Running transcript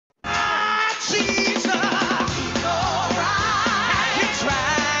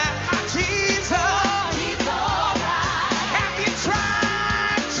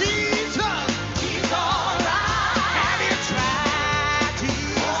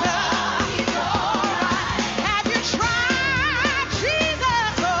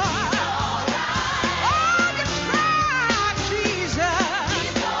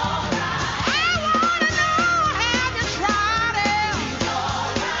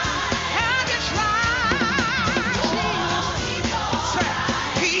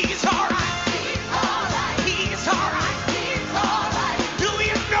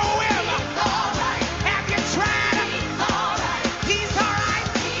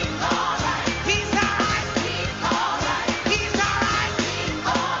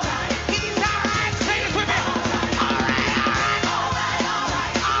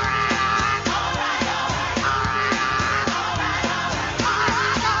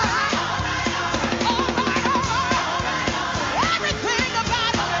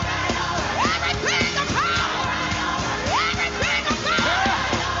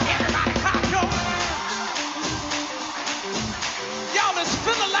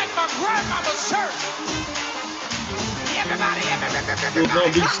my grandmother's church. Everybody. We're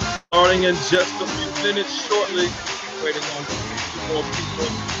going to be starting in just a few minutes shortly. Waiting on a few more people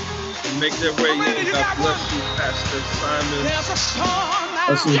to make their way in. God bless you, Pastor Simon. There's a storm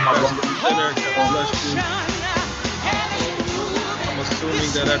Pastor Center, out. God bless you. I'm assuming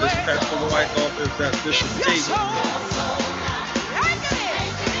that is Pastor Wyckoff, is that Bishop Tate.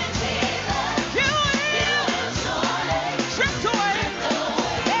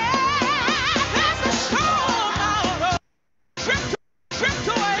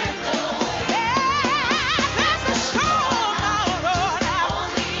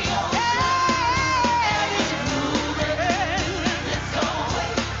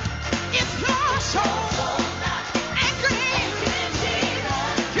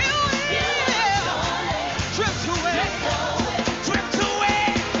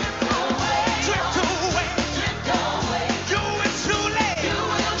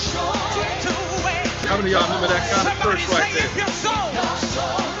 How many of y'all remember that kind of church right there?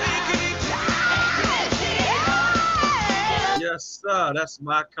 Yes, sir. That's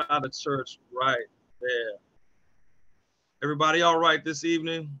my kind of church right there. Everybody all right this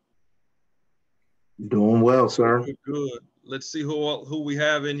evening? Doing well, sir. Good. Let's see who we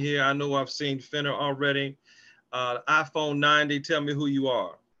have in here. I know I've seen Finner already. iPhone 90, tell me who you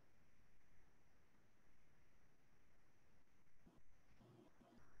are.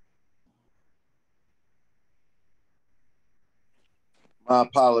 My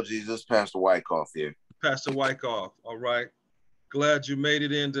apologies, this is Pastor Wyckoff here. Pastor Wyckoff, all right. Glad you made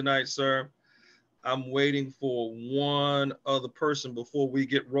it in tonight, sir. I'm waiting for one other person before we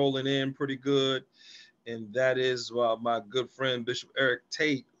get rolling in pretty good. And that is my good friend, Bishop Eric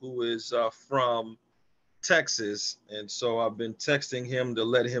Tate, who is from Texas. And so I've been texting him to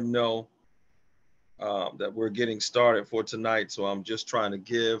let him know that we're getting started for tonight. So I'm just trying to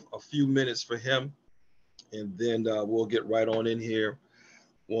give a few minutes for him, and then we'll get right on in here.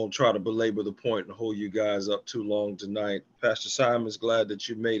 Won't try to belabor the point and hold you guys up too long tonight. Pastor Simon's glad that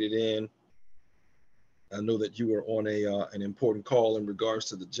you made it in. I know that you were on an important call in regards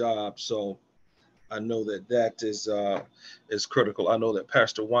to the job, so I know that is critical. I know that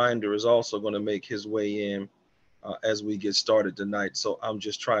Pastor Winder is also going to make his way in as we get started tonight. So I'm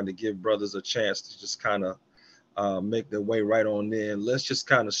just trying to give brothers a chance to just kind of make their way right on in. Let's just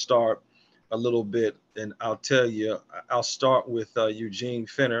kind of start a little bit, and I'll tell you, I'll start with Eugene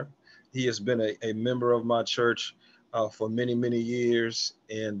Finner. He has been a member of my church for many, many years,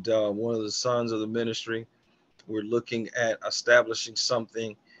 and one of the sons of the ministry. We're looking at establishing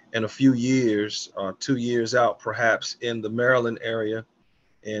something in a few years, 2 years out, perhaps, in the Maryland area.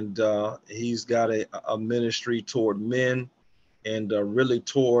 And he's got a ministry toward men and really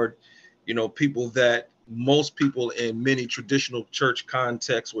toward, people that most people in many traditional church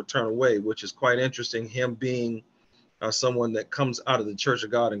contexts would turn away, which is quite interesting. Him being someone that comes out of the Church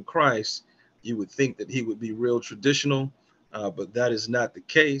of God in Christ, you would think that he would be real traditional, but that is not the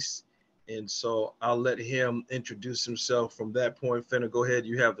case. And so I'll let him introduce himself from that point. Finner, go ahead.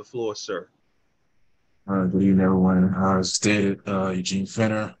 You have the floor, sir. Good evening, everyone. As stated, Eugene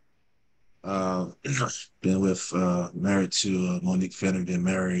Finner. Married to Monique Finner, been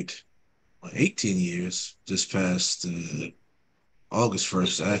married 18 years, just past August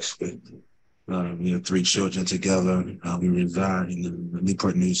 1st, actually. We have 3 children together. We reside in the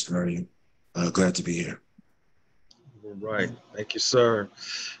Newport News area. Glad to be here. All right. Thank you, sir.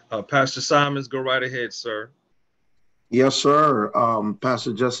 Pastor Simons, go right ahead, sir. Yes, sir.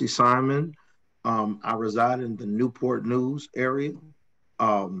 Pastor Jesse Simon. I reside in the Newport News area.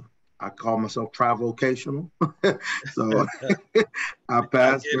 I call myself tri-vocational. So I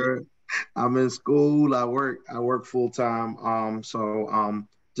pastor. I'm in school. I work full time.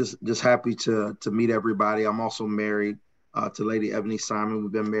 Just happy to meet everybody. I'm also married to Lady Ebony Simon.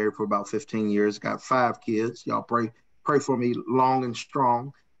 We've been married for about 15 years. Got 5 kids. Y'all pray for me long and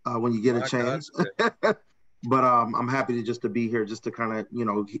strong when you get a chance. But I'm happy to be here, just to kind of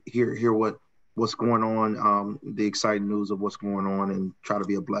hear what's going on, the exciting news of what's going on, and try to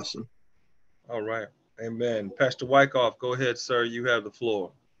be a blessing. All right. Amen. Pastor Wyckoff, go ahead, sir. You have the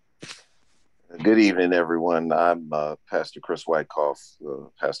floor. Good evening, everyone. I'm Pastor Chris Wyckoff,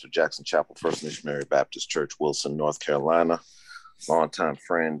 Pastor Jackson Chapel First Missionary Baptist Church, Wilson, North Carolina. Longtime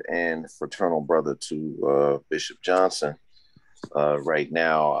friend and fraternal brother to Bishop Johnson. Right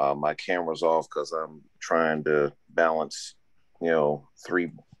now, my camera's off because I'm trying to balance,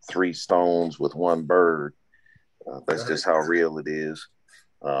 three stones with one bird. That's just how real it is.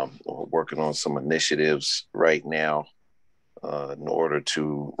 Working on some initiatives right now in order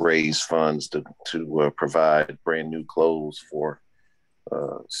to raise funds to provide brand new clothes for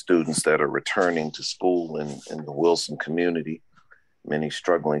students that are returning to school in the Wilson community, many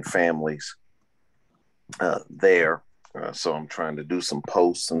struggling families there. So I'm trying to do some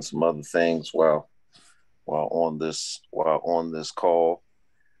posts and some other things while on this call.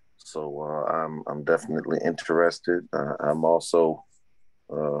 So I'm definitely interested. I'm also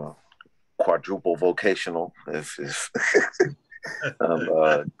quadruple vocational. If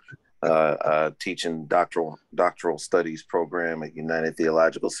teaching doctoral studies program at United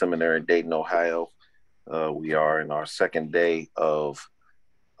Theological Seminary, Dayton, Ohio. We are in our second day of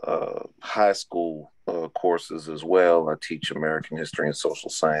high school courses as well. I teach American history and social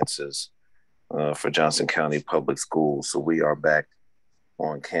sciences for Johnson County Public Schools. So we are back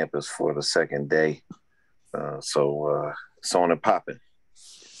on campus for the second day. So it's on and popping,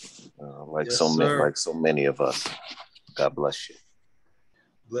 like so many of us. God bless you.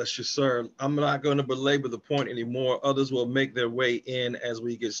 Bless you, sir. I'm not going to belabor the point anymore. Others will make their way in as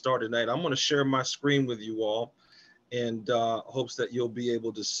we get started tonight. I'm going to share my screen with you all, and hopes that you'll be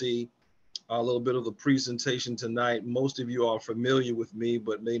able to see a little bit of the presentation tonight. Most of you are familiar with me,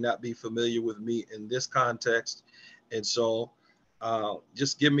 but may not be familiar with me in this context. And so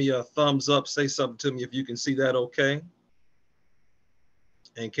just give me a thumbs up, say something to me if you can see that okay.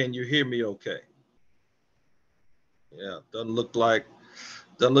 And can you hear me okay? Yeah, doesn't look like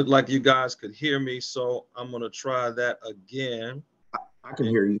you guys could hear me, so I'm going to try that again. I can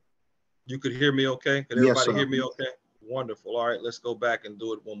hear you. You could hear me okay? Could Yes, everybody sir. hear me okay? Wonderful. All right, let's go back and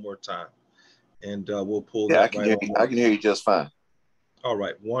do it one more time. And we'll pull Yeah, that I can right hear on. you. I can hear you just fine. All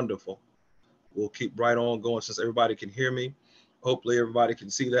right, wonderful. We'll keep right on going since everybody can hear me. Hopefully everybody can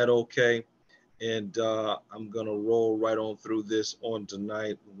see that okay. And I'm going to roll right on through this on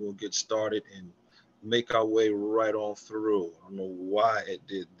tonight. We'll get started and make our way right on through. I don't know why it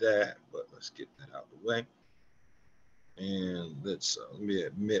did that, but let's get that out of the way. And let's let me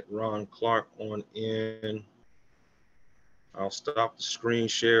admit Ron Clark on in. I'll stop the screen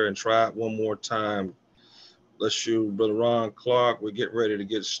share and try it one more time. Bless you, Brother Ron Clark. We're getting ready to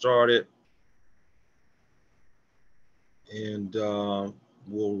get started. And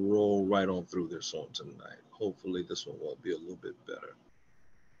we'll roll right on through this on tonight. Hopefully this one will be a little bit better.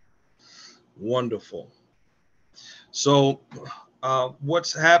 Wonderful. So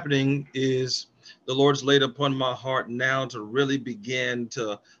what's happening is the Lord's laid upon my heart now to really begin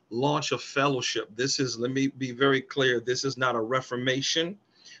to launch a fellowship. This is, let me be very clear, this is not a reformation,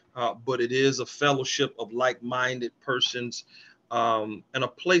 but it is a fellowship of like-minded persons and a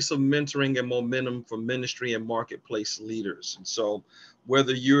place of mentoring and momentum for ministry and marketplace leaders. And so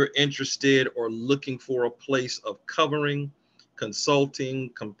whether you're interested or looking for a place of covering, consulting,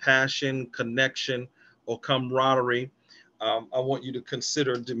 compassion, connection, or camaraderie, I want you to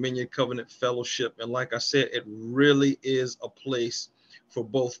consider Dominion Covenant Fellowship. And like I said, it really is a place for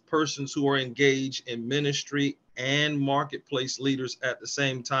both persons who are engaged in ministry and marketplace leaders at the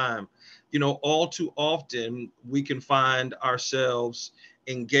same time. You know, all too often we can find ourselves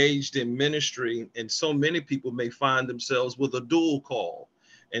engaged in ministry, and so many people may find themselves with a dual call.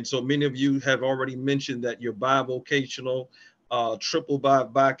 And so many of you have already mentioned that you're bivocational,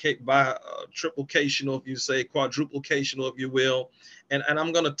 triplicational, if you say, quadruplicational, if you will. And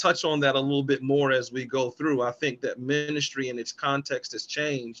I'm going to touch on that a little bit more as we go through. I think that ministry in its context has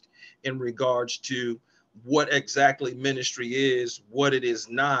changed in regards to what exactly ministry is, what it is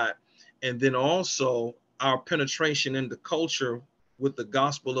not, and then also our penetration into culture with the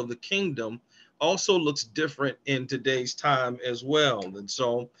gospel of the kingdom also looks different in today's time as well. And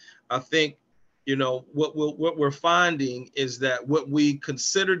so I think, you know, what we're finding is that what we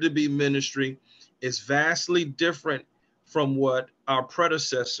consider to be ministry is vastly different from what our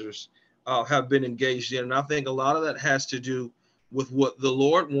predecessors have been engaged in. And I think a lot of that has to do with what the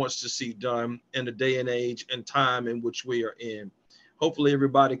Lord wants to see done in the day and age and time in which we are in. Hopefully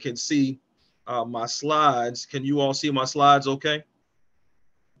everybody can see my slides. Can you all see my slides okay?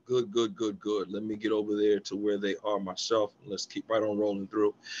 Good. Let me get over there to where they are myself. Let's keep right on rolling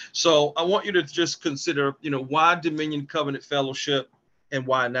through. So I want you to just consider, you know, why Dominion Covenant Fellowship and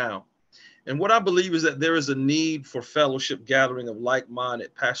why now? And what I believe is that there is a need for fellowship gathering of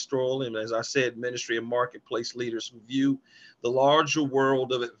like-minded pastoral and, as I said, ministry and marketplace leaders who view the larger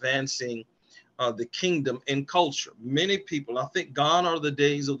world of advancing the kingdom and culture. Many people, I think, gone are the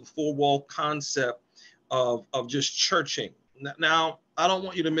days of the four-wall concept of just churching. Now, I don't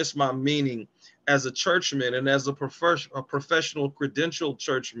want you to miss my meaning as a churchman and as a professional credentialed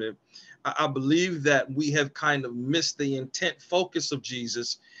churchman. I believe that we have kind of missed the intent focus of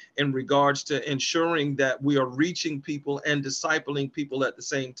Jesus in regards to ensuring that we are reaching people and discipling people at the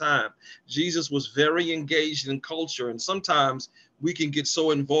same time. Jesus was very engaged in culture, and sometimes we can get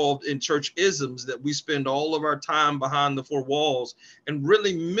so involved in church isms that we spend all of our time behind the four walls and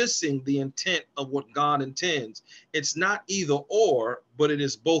really missing the intent of what God intends. It's not either or, but it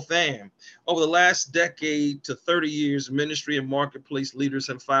is both and. Over the last decade to 30 years, ministry and marketplace leaders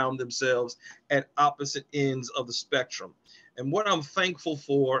have found themselves at opposite ends of the spectrum. And what I'm thankful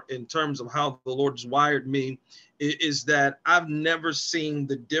for in terms of how the Lord's wired me is that I've never seen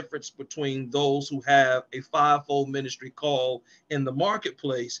the difference between those who have a fivefold ministry call in the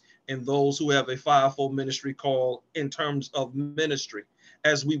marketplace and those who have a fivefold ministry call in terms of ministry,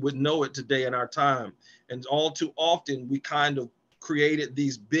 as we would know it today in our time. And all too often, we kind of created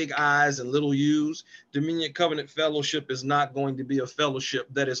these big I's and little U's. Dominion Covenant Fellowship is not going to be a fellowship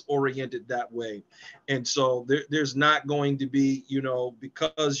that is oriented that way. And so there's not going to be, you know,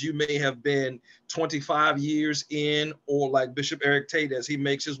 because you may have been 25 years in, or like Bishop Eric Tate, as he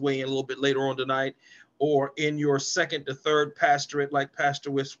makes his way in a little bit later on tonight, or in your second to third pastorate, like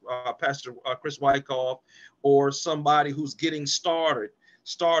Pastor Chris Wyckoff, or somebody who's getting started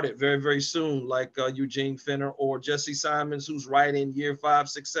very, very soon, like Eugene Fenner or Jesse Simons, who's right in year 5,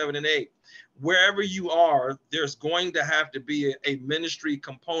 6, 7, and 8. Wherever you are, there's going to have to be a ministry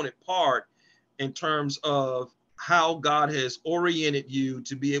component part in terms of how God has oriented you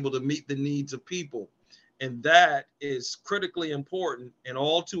to be able to meet the needs of people. And that is critically important. And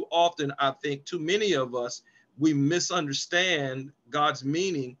all too often, I think too many of us, we misunderstand God's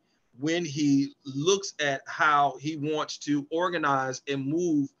meaning when he looks at how he wants to organize and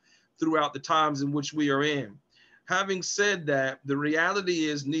move throughout the times in which we are in. Having said that, the reality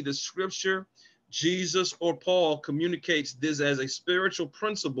is neither scripture, Jesus, or Paul communicates this as a spiritual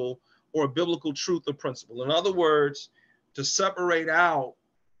principle or a biblical truth or principle. In other words, to separate out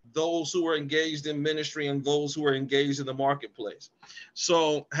those who are engaged in ministry and those who are engaged in the marketplace.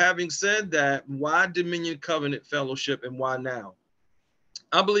 So having said that, why Dominion Covenant Fellowship and why now?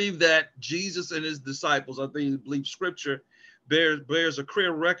 I believe that Jesus and his disciples, I believe scripture bears a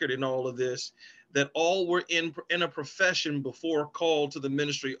clear record in all of this, that all were in a profession before called to the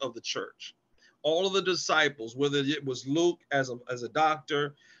ministry of the church. All of the disciples, whether it was Luke as a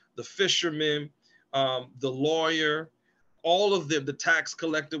doctor, the fisherman, the lawyer, all of them, the tax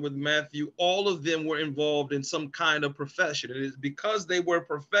collector with Matthew, all of them were involved in some kind of profession. It is because they were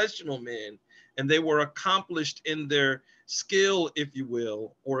professional men and they were accomplished in their skill, if you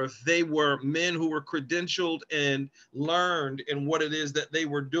will, or if they were men who were credentialed and learned in what it is that they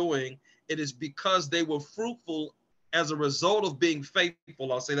were doing, it is because they were fruitful as a result of being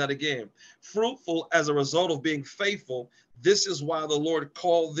faithful. I'll say that again. Fruitful as a result of being faithful. This is why the Lord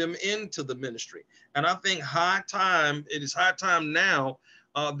called them into the ministry. And I think it is high time now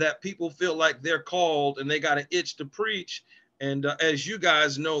that people feel like they're called and they got an itch to preach. And as you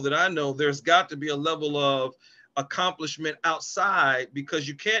guys know that I know, there's got to be a level of accomplishment outside, because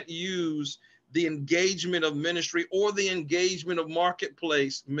you can't use the engagement of ministry or the engagement of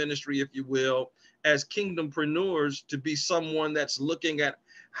marketplace ministry, if you will, as kingdompreneurs to be someone that's looking at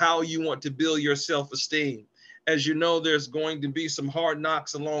how you want to build your self-esteem. As you know, there's going to be some hard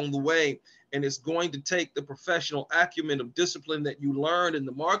knocks along the way, and it's going to take the professional acumen of discipline that you learn in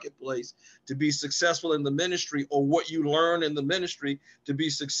the marketplace to be successful in the ministry, or what you learn in the ministry to be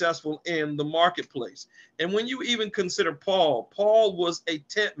successful in the marketplace. And when you even consider Paul was a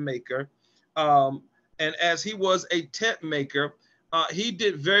tent maker. And as he was a tent maker, he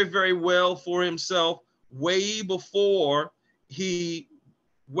did very, very well for himself way before he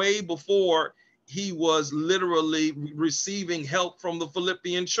was literally receiving help from the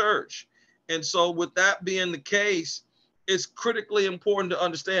Philippian church. And so with that being the case, it's critically important to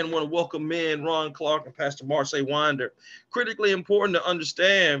understand. I want to welcome in Ron Clark and Pastor Marseille Winder. Critically important to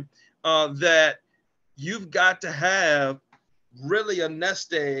understand that you've got to have really a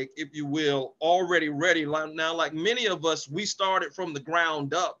nest egg, if you will, already ready. Now, like many of us, we started from the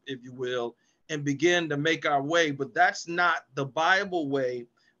ground up, if you will, and began to make our way. But that's not the Bible way,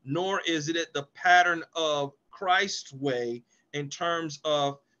 nor is it the pattern of Christ's way in terms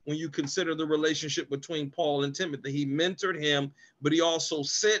of when you consider the relationship between Paul and Timothy. He mentored him, but he also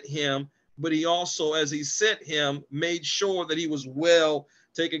sent him. But he also, as he sent him, made sure that he was well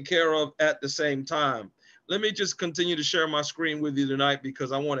taken care of at the same time. Let me just continue to share my screen with you tonight,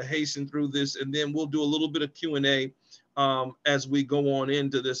 because I want to hasten through this, and then we'll do a little bit of Q&A as we go on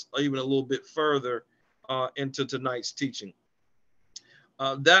into this, even a little bit further into tonight's teaching.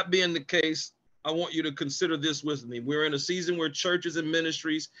 That being the case, I want you to consider this with me. We're in a season where churches and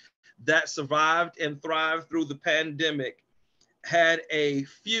ministries that survived and thrived through the pandemic had a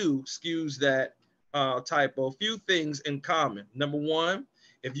few, excuse that typo, few things in common. Number one,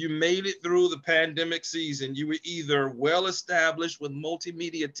 If you made it through the pandemic season, you were either well established with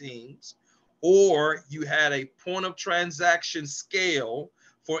multimedia teams, or you had a point of transaction scale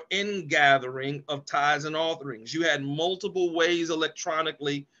for in-gathering of tithes and offerings. You had multiple ways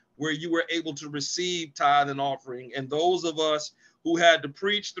electronically where you were able to receive tithe and offering. And those of us who had to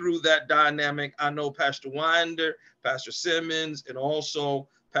preach through that dynamic, I know Pastor Winder, Pastor Simmons, and also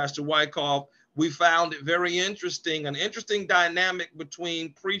Pastor Wyckoff, we found it very interesting, an interesting dynamic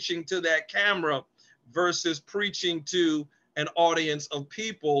between preaching to that camera versus preaching to an audience of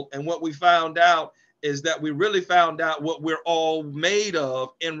people. And what we found out is that we really found out what we're all made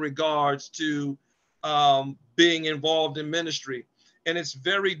of in regards to being involved in ministry. And it's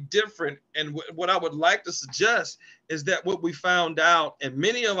very different. And what I would like to suggest is that what we found out in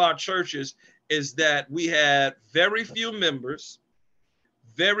many of our churches is that we had very few members,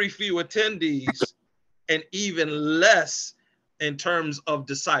 very few attendees, and even less in terms of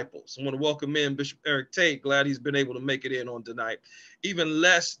disciples. I want to welcome in Bishop Eric Tate. Glad he's been able to make it in on tonight. Even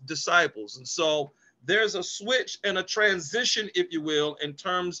less disciples. And so there's a switch and a transition, if you will, in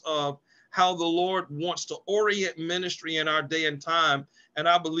terms of how the Lord wants to orient ministry in our day and time. And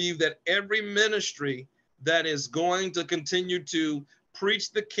I believe that every ministry that is going to continue to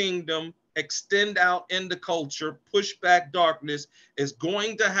preach the kingdom, extend out into culture, push back darkness, is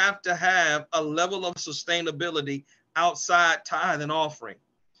going to have a level of sustainability outside tithe and offering.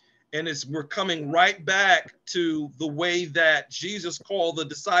 And we're coming right back to the way that Jesus called the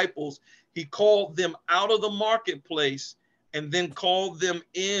disciples. He called them out of the marketplace and then called them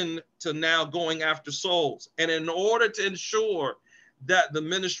in to now going after souls. And in order to ensure that the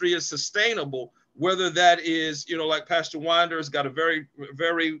ministry is sustainable, whether that is, like Pastor Winder has got a very,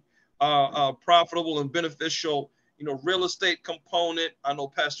 very profitable and beneficial, real estate component. I know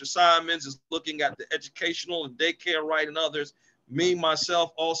Pastor Simons is looking at the educational and daycare, right, and others. Me,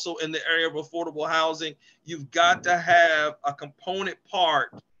 myself, also in the area of affordable housing. You've got to have a component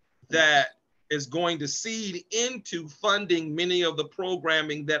part that is going to seed into funding many of the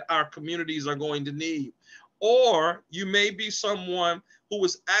programming that our communities are going to need. Or you may be someone who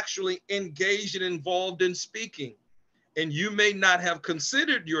is actually engaged and involved in speaking, and you may not have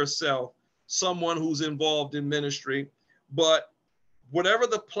considered yourself someone who's involved in ministry, but whatever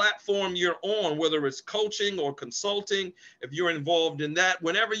the platform you're on, whether it's coaching or consulting, if you're involved in that,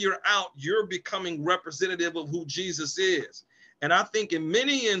 whenever you're out, you're becoming representative of who Jesus is. And I think in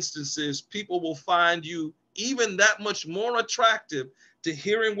many instances, people will find you even that much more attractive to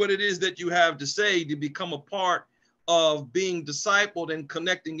hearing what it is that you have to say, to become a part of being discipled and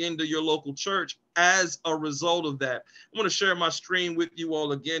connecting into your local church as a result of that. I'm going to share my screen with you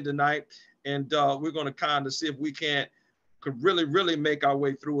all again tonight, and we're going to kind of see if we could really make our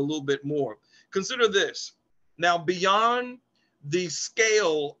way through a little bit more. Consider this. Now, beyond the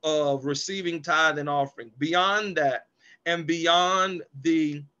scale of receiving tithe and offering, beyond that, and beyond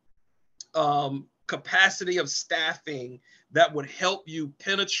the capacity of staffing that would help you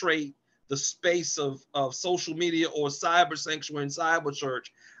penetrate the space of social media or cyber sanctuary and cyber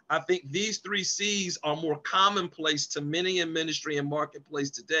church, I think these 3 C's are more commonplace to many in ministry and marketplace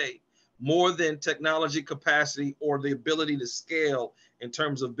today, more than technology capacity or the ability to scale in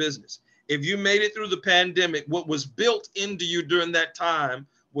terms of business. If you made it through the pandemic, what was built into you during that time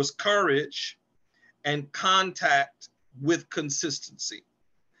was courage and contact with consistency.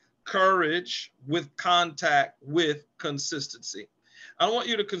 Courage with contact with consistency. I want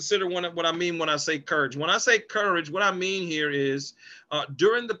you to consider what I mean when I say courage. When I say courage, what I mean here is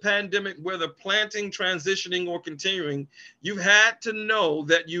during the pandemic, whether planting, transitioning, or continuing, you've had to know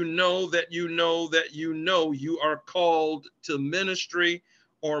that you are called to ministry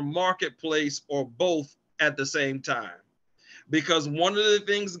or marketplace or both at the same time. Because one of the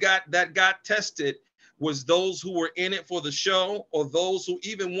things that got tested was those who were in it for the show, or those who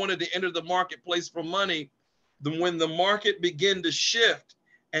even wanted to enter the marketplace for money. When the market began to shift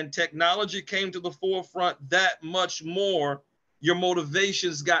and technology came to the forefront, that much more your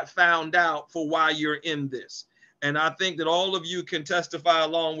motivations got found out for why you're in this. And I think that all of you can testify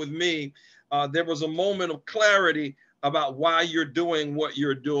along with me. There was a moment of clarity about why you're doing what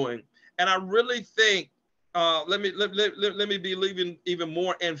you're doing. And I really think, let me be even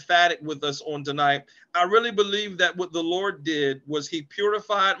more emphatic with us on tonight. I really believe that what the Lord did was he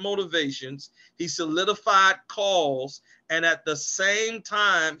purified motivations, he solidified calls, and at the same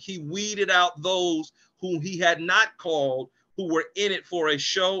time, he weeded out those who he had not called, who were in it for a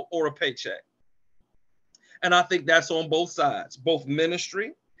show or a paycheck. And I think that's on both sides, both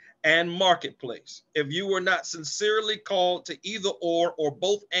ministry and marketplace. If you were not sincerely called to either or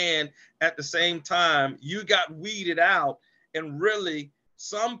both and at the same time, you got weeded out and really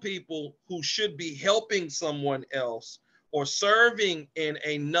Some people who should be helping someone else or serving in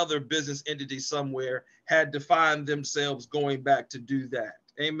another business entity somewhere had to find themselves going back to do that.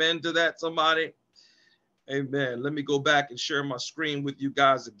 Amen to that, somebody? Amen. Let me go back and share my screen with you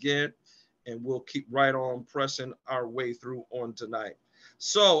guys again, and we'll keep right on pressing our way through on tonight.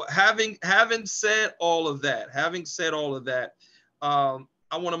 So having said all of that, I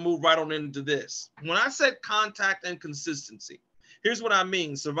want to move right on into this. When I said contact and consistency, here's what I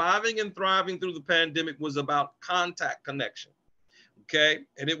mean. Surviving and thriving through the pandemic was about contact connection. Okay.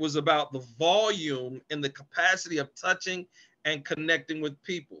 And it was about the volume and the capacity of touching and connecting with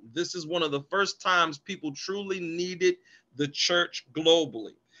people. This is one of the first times people truly needed the church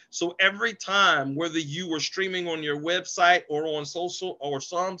globally. So every time, whether you were streaming on your website or on social or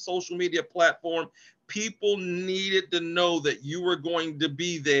some social media platform, people needed to know that you were going to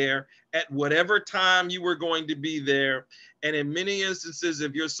be there at whatever time you were going to be there. And in many instances,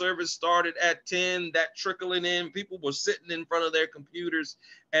 if your service started at 10, that trickling in, people were sitting in front of their computers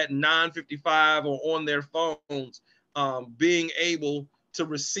at 9:55 or on their phones, being able to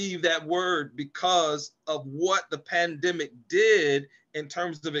receive that word because of what the pandemic did in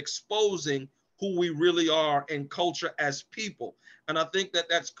terms of exposing who we really are in culture as people. And I think that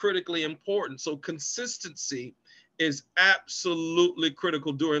that's critically important. So consistency is absolutely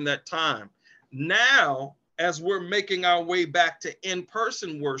critical during that time. Now, as we're making our way back to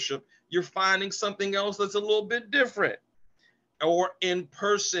in-person worship, you're finding something else that's a little bit different. Or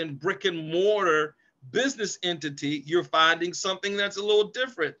in-person brick and mortar business entity, you're finding something that's a little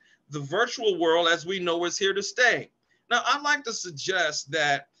different. The virtual world, as we know, is here to stay. Now, I'd like to suggest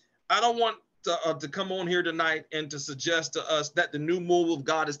that I don't want to come on here tonight and to suggest to us that the new move of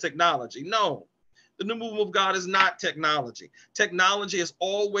God is technology. No, the new move of God is not technology. Technology has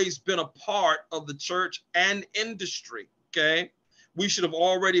always been a part of the church and industry, okay? We should have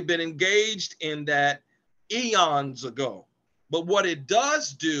already been engaged in that eons ago. But what it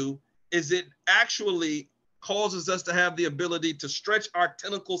does do is it actually causes us to have the ability to stretch our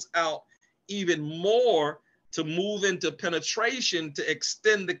tentacles out even more, to move into penetration, to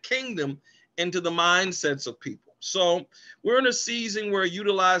extend the kingdom into the mindsets of people. So we're in a season where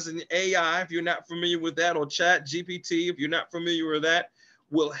utilizing AI, if you're not familiar with that, or Chat GPT, if you're not familiar with that,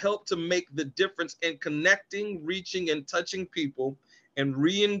 will help to make the difference in connecting, reaching, and touching people, and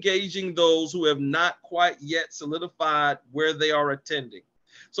re-engaging those who have not quite yet solidified where they are attending.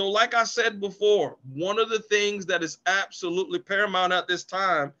 So like I said before, one of the things that is absolutely paramount at this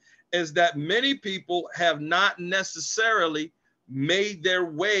time is that many people have not necessarily made their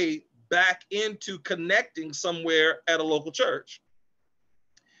way back into connecting somewhere at a local church.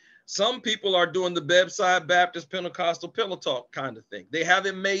 Some people are doing the bedside Baptist Pentecostal pillow talk kind of thing. They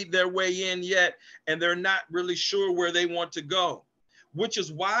haven't made their way in yet, and they're not really sure where they want to go, which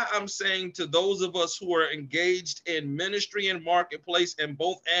is why I'm saying to those of us who are engaged in ministry and marketplace and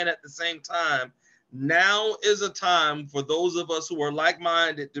both and at the same time, now is a time for those of us who are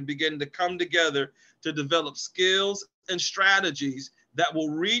like-minded to begin to come together to develop skills and strategies that will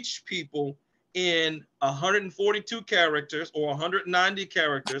reach people in 142 characters or 190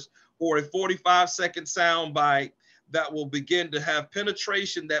 characters or a 45-second sound bite that will begin to have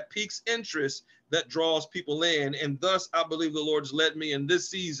penetration that piques interest, that draws people in. And thus, I believe the Lord's led me in this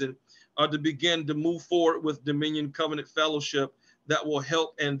season to begin to move forward with Dominion Covenant Fellowship that will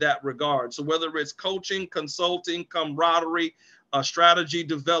help in that regard. So whether it's coaching, consulting, camaraderie, strategy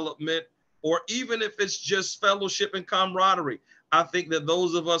development, or even if it's just fellowship and camaraderie, I think that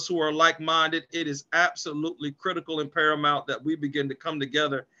those of us who are like-minded, it is absolutely critical and paramount that we begin to come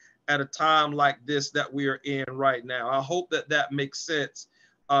together at a time like this that we are in right now. I hope that that makes sense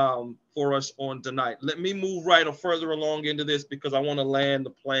for us on tonight. Let me move right further along into this because I want to land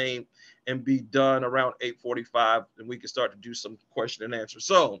the plane and be done around 8:45, and we can start to do some question and answer.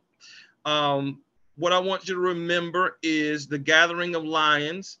 So what I want you to remember is the Gathering of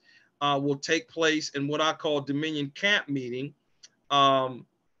Lions will take place in what I call Dominion Camp Meeting.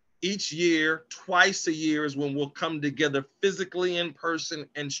 Each year, twice a year is when we'll come together physically in person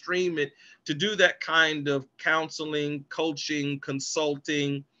and stream it to do that kind of counseling, coaching,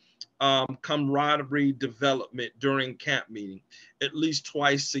 consulting, camaraderie development during camp meeting, at least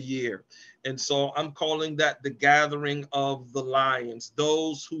twice a year. And so I'm calling that the Gathering of the Lions.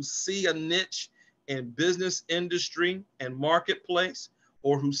 Those who see a niche in business industry and marketplace,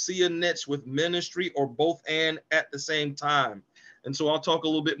 or who see a niche with ministry, or both and at the same time. And so I'll talk a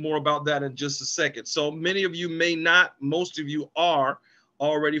little bit more about that in just a second. So many of you may not, most of you are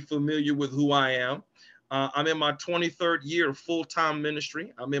already familiar with who I am. I'm in my 23rd year of full-time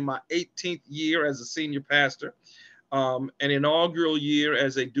ministry. I'm in my 18th year as a senior pastor. an inaugural year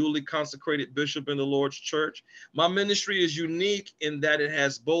as a duly consecrated bishop in the Lord's church. My ministry is unique in that it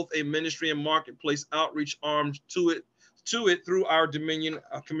has both a ministry and marketplace outreach arm to it through our Dominion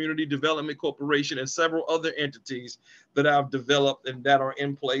Community Development Corporation and several other entities that I've developed and that are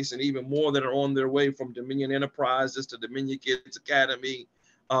in place, and even more that are on their way, from Dominion Enterprises to Dominion Kids Academy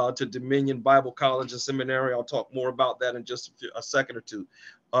to Dominion Bible College and Seminary. I'll talk more about that in just a second or two.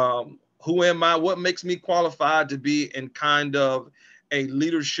 Who am I? What makes me qualified to be in kind of a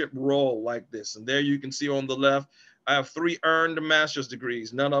leadership role like this? And there you can see on the left, I have 3 earned master's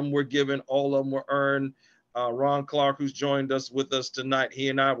degrees. None of them were given, all of them were earned. Ron Clark, who's joined us with us tonight, he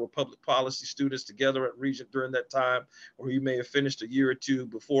and I were public policy students together at Regent during that time, or he may have finished a year or two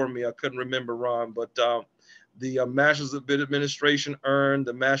before me. I couldn't remember, Ron, but the Master's of Administration earned,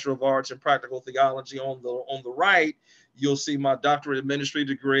 the Master of Arts in Practical Theology on the right. You'll see my doctorate of ministry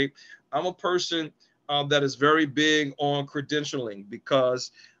degree. I'm a person that is very big on credentialing,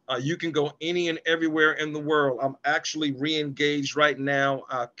 because you can go any and everywhere in the world. I'm actually re-engaged right now.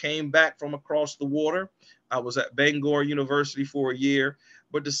 I came back from across the water. I was at Bangor University for a year,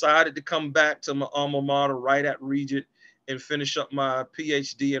 but decided to come back to my alma mater right at Regent and finish up my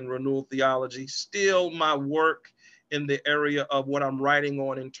PhD in renewal theology. Still my work in the area of what I'm writing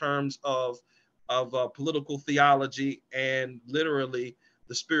on in terms of political theology and literally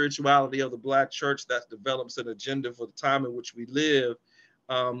the spirituality of the Black church that develops an agenda for the time in which we live.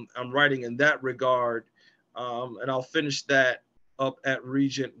 I'm writing in that regard, and I'll finish that up at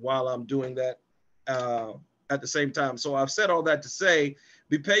Regent while I'm doing that at the same time. So I've said all that to say,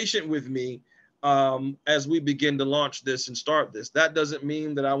 be patient with me as we begin to launch this and start this. That doesn't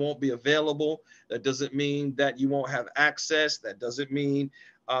mean that I won't be available. That doesn't mean that you won't have access. That doesn't mean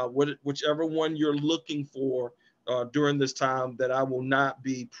whichever one you're looking for during this time that I will not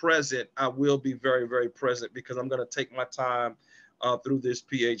be present. I will be very, very present, because I'm going to take my time through this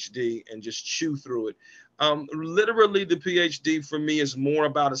PhD and just chew through it. Literally, the PhD for me is more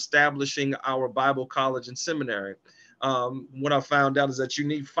about establishing our Bible college and seminary. What I found out is that you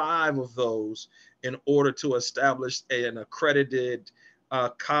need 5 of those in order to establish an accredited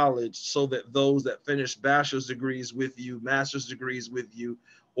college, so that those that finish bachelor's degrees with you, master's degrees with you,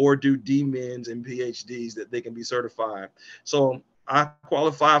 or do DMins and PhDs, that they can be certified. So I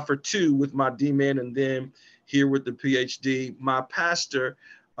qualify for 2 with my DMin, and then here with the PhD. My pastor,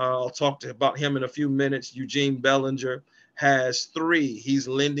 I'll talk about him in a few minutes, Eugene Bellinger, has 3. He's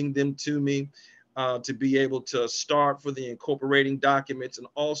lending them to me to be able to start for the incorporating documents. And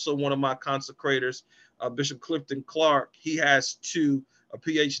also one of my consecrators, Bishop Clifton Clark, he has 2, a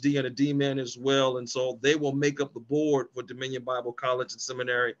PhD and a DMin as well. And so they will make up the board for Dominion Bible College and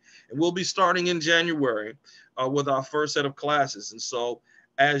Seminary. And we'll be starting in January with our first set of classes. And so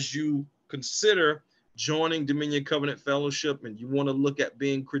as you consider joining Dominion Covenant Fellowship and you want to look at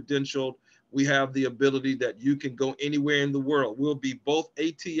being credentialed, we have the ability that you can go anywhere in the world. We'll be both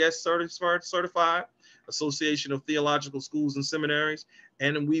ATS certified, Association of Theological Schools and Seminaries,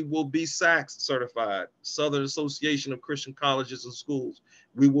 and we will be SACS certified, Southern Association of Christian Colleges and Schools.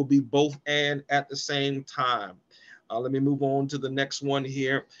 We will be both and at the same time. Let me move on to the next one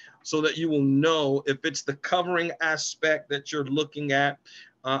here so that you will know if it's the covering aspect that you're looking at.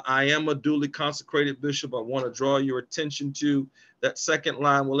 I am a duly consecrated bishop. I want to draw your attention to that second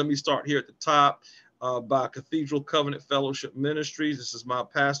line. Well, let me start here at the top by Cathedral Covenant Fellowship Ministries. This is my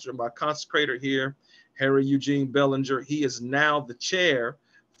pastor, my consecrator here, Harry Eugene Bellinger. He is now the chair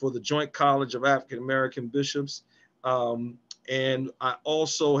for the Joint College of African American Bishops. And I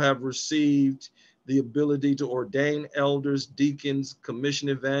also have received the ability to ordain elders, deacons, commission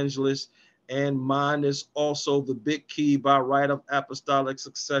evangelists, and mine is also the big key by right of apostolic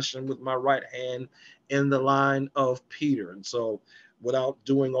succession with my right hand in the line of Peter. And so without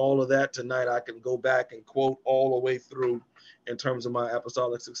doing all of that tonight, I can go back and quote all the way through in terms of my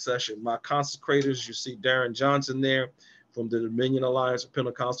apostolic succession. My consecrators, you see Darren Johnson there from the Dominion Alliance of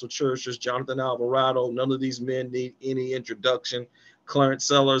Pentecostal Churches, Jonathan Alvarado. None of these men need any introduction. Clarence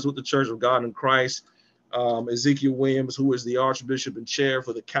Sellers with the Church of God in Christ. Ezekiel Williams, who is the Archbishop and Chair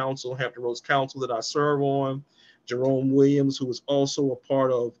for the Council, Hampton Roads Council that I serve on. Jerome Williams, who is also a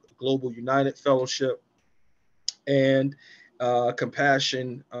part of Global United Fellowship and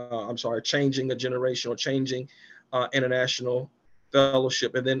Changing a Generation, or Changing International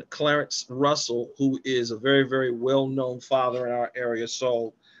Fellowship. And then Clarence Russell, who is a very, very well-known father in our area.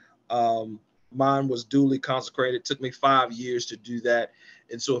 So mine was duly consecrated. It took me 5 years to do that.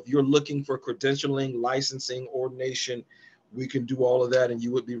 And so if you're looking for credentialing, licensing, ordination, we can do all of that, and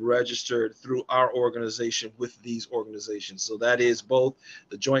you would be registered through our organization with these organizations. So that is both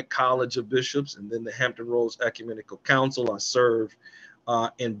the Joint College of Bishops and then the Hampton Roads Ecumenical Council. I serve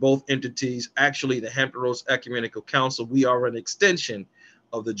in both entities. Actually, the Hampton Roads Ecumenical Council, we are an extension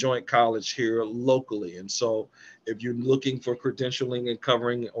of the Joint College here locally. And so if you're looking for credentialing and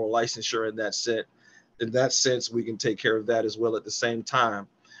covering or licensure in that sense, we can take care of that as well at the same time.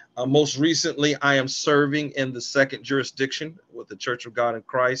 Most recently, I am serving in the second jurisdiction with the Church of God in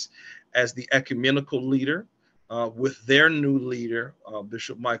Christ as the ecumenical leader with their new leader,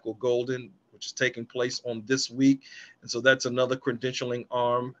 Bishop Michael Golden, which is taking place on this week. And so that's another credentialing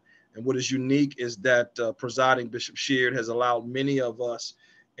arm. And what is unique is that presiding Bishop Sheard has allowed many of us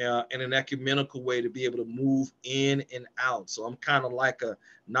in an ecumenical way to be able to move in and out. So I'm kind of like a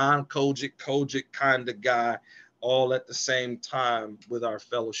non-Kojic, Kojic kind of guy, all at the same time with our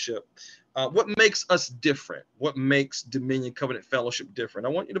fellowship. What makes us different? What makes Dominion Covenant Fellowship different?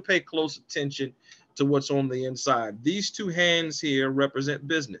 I want you to pay close attention to what's on the inside. These two hands here represent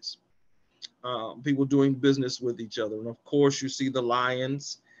business. People doing business with each other. And of course, you see the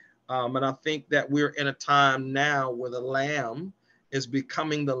lions. And I think that we're in a time now where the lamb is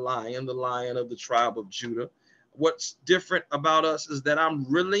becoming the lion of the tribe of Judah. What's different about us is that I'm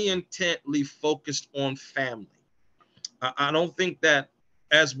really intently focused on family. I don't think that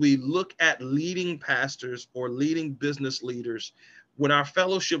as we look at leading pastors or leading business leaders, when our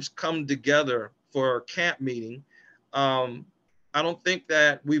fellowships come together for a camp meeting, I don't think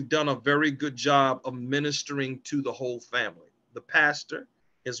that we've done a very good job of ministering to the whole family, the pastor,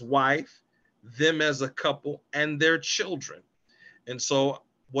 his wife, them as a couple, and their children. And so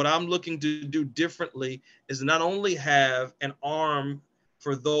what I'm looking to do differently is not only have an arm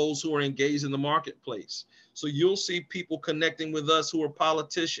for those who are engaged in the marketplace. So you'll see people connecting with us who are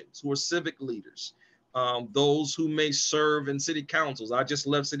politicians, who are civic leaders, those who may serve in city councils. I just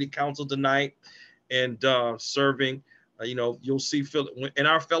left city council tonight and serving. You'll see Philip in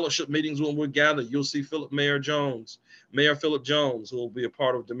our fellowship meetings when we're gathered. You'll see Mayor Philip Jones, who will be a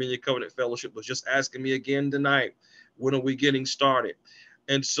part of Dominion Covenant Fellowship, was just asking me again tonight, when are we getting started?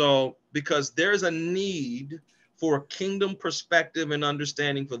 And so, because there's a need for a kingdom perspective and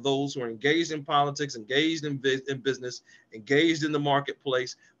understanding for those who are engaged in politics, engaged in business, engaged in the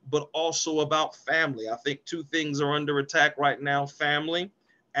marketplace, but also about family. I think two things are under attack right now: family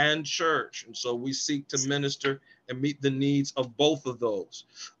and church. And so we seek to minister and meet the needs of both of those.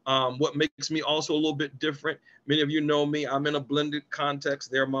 What makes me also a little bit different, many of you know me, I'm in a blended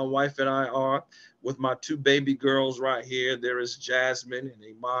context. There my wife and I are with my two baby girls right here. There is Jasmine and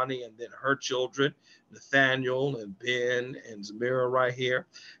Imani, and then her children, Nathaniel and Ben and Zamira right here.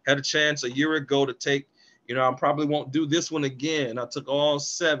 Had a chance a year ago to take, I probably won't do this one again. I took all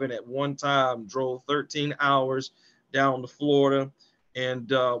 7 at one time, drove 13 hours down to Florida,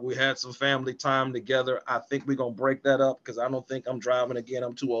 and we had some family time together. I think we're going to break that up because I don't think I'm driving again.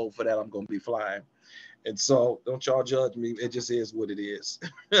 I'm too old for that. I'm going to be flying. And so don't y'all judge me. It just is what it is.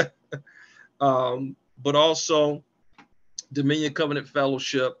 But also Dominion Covenant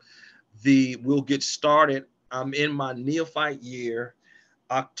Fellowship, we'll get started. I'm in my neophyte year.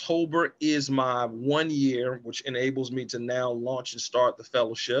 October is my 1 year, which enables me to now launch and start the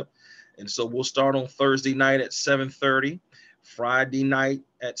fellowship. And so we'll start on Thursday night at 7:30, Friday night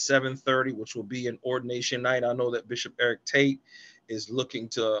at 7:30, which will be an ordination night. I know that Bishop Eric Tate is looking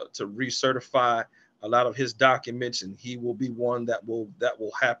to recertify a lot of his documents, and he will be one that will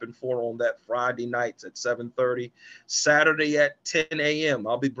happen on that Friday nights at 7:30. Saturday at 10 a.m.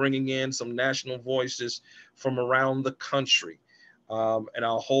 I'll be bringing in some national voices from around the country. And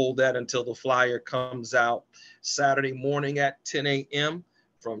I'll hold that until the flyer comes out. Saturday morning at 10 a.m.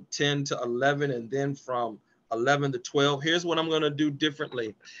 from 10 to 11, and then from 11 to 12. Here's what I'm going to do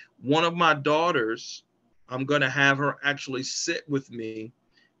differently. One of my daughters, I'm going to have her actually sit with me,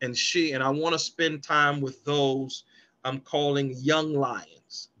 and I want to spend time with those I'm calling young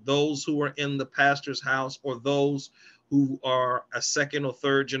lions, those who are in the pastor's house, or those who are a second or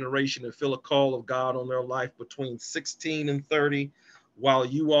third generation and feel a call of God on their life between 16 and 30, while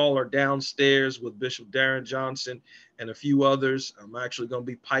you all are downstairs with Bishop Darren Johnson and a few others. I'm actually going to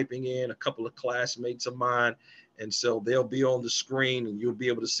be piping in a couple of classmates of mine. And so they'll be on the screen and you'll be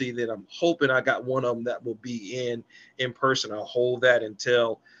able to see that. I'm hoping I got one of them that will be in person. I'll hold that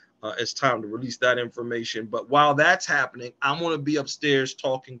until it's time to release that information. But while that's happening, I'm going to be upstairs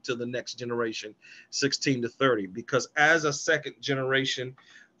talking to the next generation, 16 to 30, because as a second generation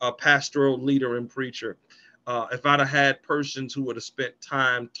pastoral leader and preacher, if I'd have had persons who would have spent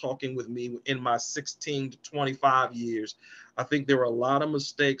time talking with me in my 16 to 25 years, I think there were a lot of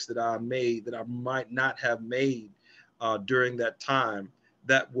mistakes that I made that I might not have made during that time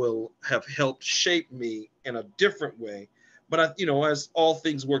that will have helped shape me in a different way. But as all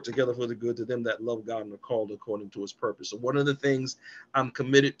things work together for the good to them that love God and are called according to his purpose. So one of the things I'm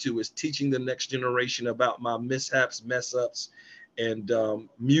committed to is teaching the next generation about my mishaps, mess ups, and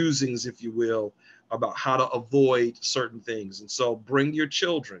musings, if you will, about how to avoid certain things. And so bring your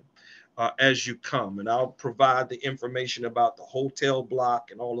children as you come, and I'll provide the information about the hotel block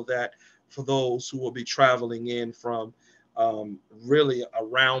and all of that for those who will be traveling in from really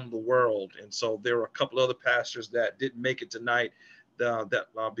around the world. And so there are a couple other pastors that didn't make it tonight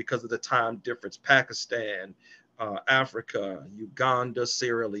because of the time difference: Pakistan, Africa, Uganda,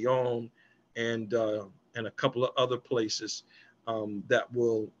 Sierra Leone, and a couple of other places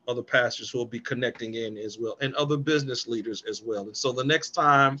other pastors will be connecting in as well, and other business leaders as well. And so the next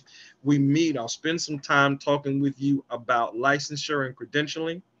time we meet, I'll spend some time talking with you about licensure and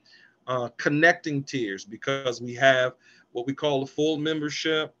credentialing, connecting tiers, because we have what we call a full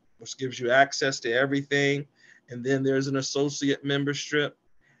membership, which gives you access to everything. And then there's an associate membership.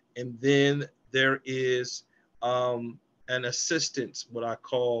 And then there is an assistance, what I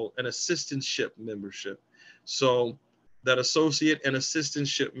call an assistantship membership. So that associate and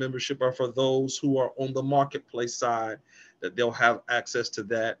assistantship membership are for those who are on the marketplace side, that they'll have access to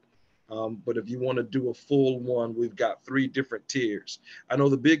that. But if you want to do a full one, we've got 3 different tiers. I know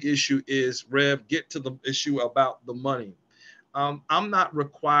the big issue is, Rev, get to the issue about the money. I'm not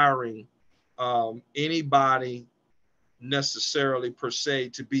requiring anybody necessarily per se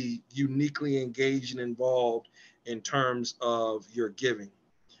to be uniquely engaged and involved in terms of your giving.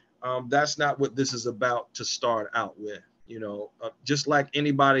 That's not what this is about to start out with. Just like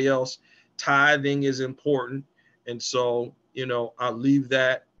anybody else, tithing is important. And so, I'll leave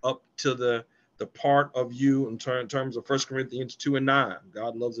that up to the part of you in terms of 1 Corinthians 2:9.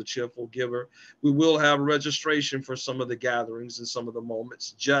 God loves a cheerful giver. We will have registration for some of the gatherings and some of the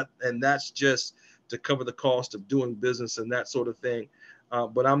moments, and that's just to cover the cost of doing business and that sort of thing.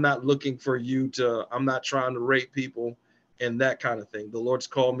 But I'm not looking for I'm not trying to rate people and that kind of thing. The Lord's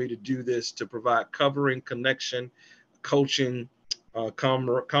called me to do this to provide covering, connection, coaching,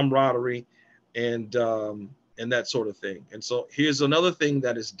 camaraderie, and that sort of thing. And so here's another thing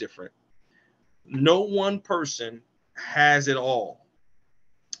that is different. No one person has it all.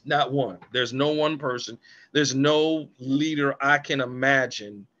 Not one. There's no one person. There's no leader I can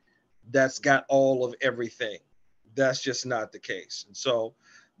imagine that's got all of everything. That's just not the case. And so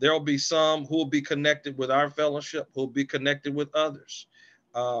there'll be some who will be connected with our fellowship, who'll be connected with others.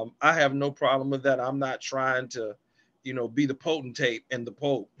 I have no problem with that. I'm not trying to, be the potentate and the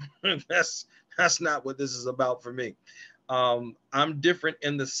pope. that's not what this is about for me. I'm different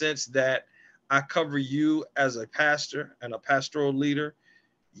in the sense that I cover you as a pastor and a pastoral leader.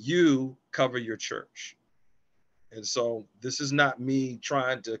 You cover your church. And so this is not me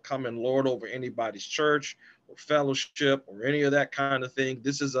trying to come and lord over anybody's church or fellowship or any of that kind of thing.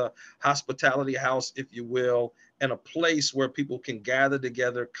 This is a hospitality house, if you will, and a place where people can gather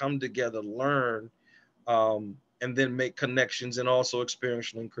together, come together, learn, and then make connections, and also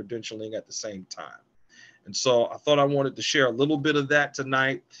experiential and credentialing at the same time. And so I thought I wanted to share a little bit of that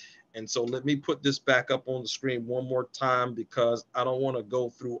tonight. And so let me put this back up on the screen one more time, because I don't want to go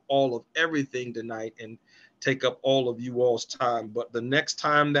through all of everything tonight and take up all of you all's time. But the next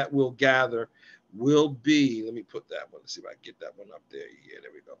time that we'll gather will be, let me put that one, let's see if I can get that one up there. Yeah,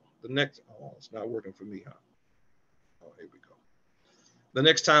 there we go. It's not working for me, huh? Oh, here we go. The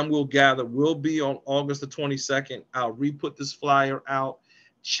next time we'll gather will be on August the 22nd. I'll re-put this flyer out,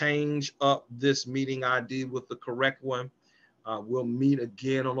 change up this meeting ID with the correct one. We'll meet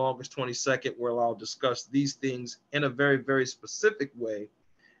again on August 22nd, where I'll discuss these things in a very, very specific way.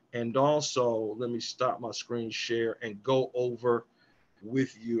 And also, let me stop my screen share and go over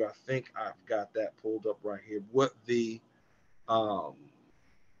with you. I think I've got that pulled up right here. What the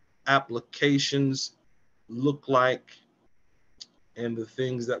applications look like and the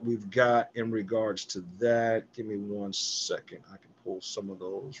things that we've got in regards to that. Give me 1 second. I can pull some of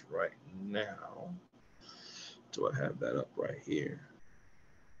those right now. Do I have that up right here?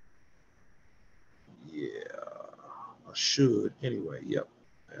 Yeah, I should. Anyway, yep.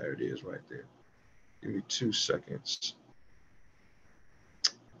 There it is right there. Give me 2 seconds.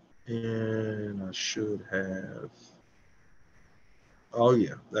 And I should have. Oh,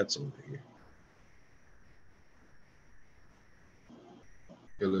 yeah, that's over here.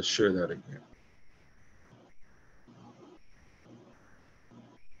 Okay, let's share that again.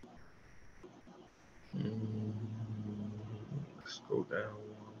 Let's go down.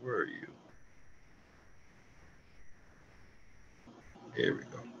 Where are you? Here we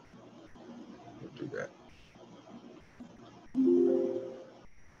go. We'll do that.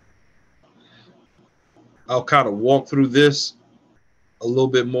 I'll kind of walk through this a little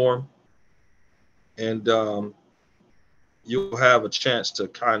bit more, and you'll have a chance to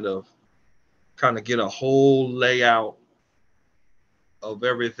kind of get a whole layout of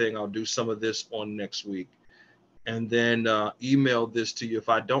everything. I'll do some of this on next week, and then email this to you. If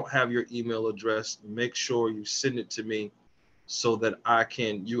I don't have your email address, make sure you send it to me so that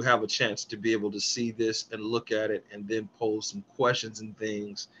you have a chance to be able to see this and look at it and then pose some questions and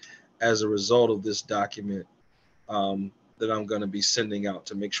things as a result of this document that I'm going to be sending out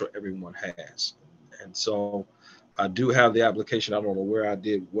to make sure everyone has. And so I do have the application. I don't know what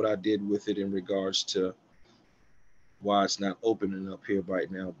I did with it in regards to why it's not opening up here right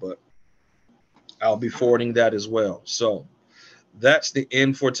now, but I'll be forwarding that as well. So that's the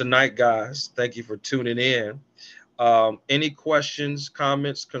end for tonight, guys. Thank you for tuning in. Any questions,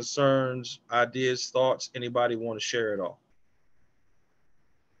 comments, concerns, ideas, thoughts? Anybody want to share it all?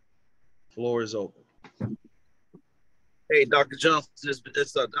 Floor is open. Hey, Dr. Johnson,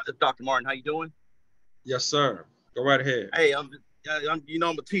 it's Dr. Martin. How you doing? Yes, sir. Go right ahead. Hey, I'm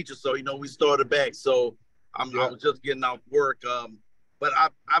a teacher, so we started back. So I was just getting off work. But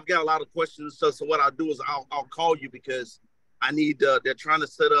I've got a lot of questions. So what I'll do is I'll call you because I need. They're trying to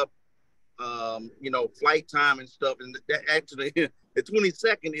set up, flight time and stuff. And that actually, the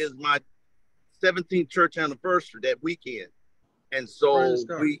 22nd is my 17th church anniversary that weekend, and so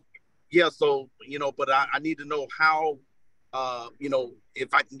but I need to know how.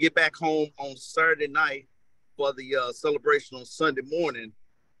 If I can get back home on Saturday night for the celebration on Sunday morning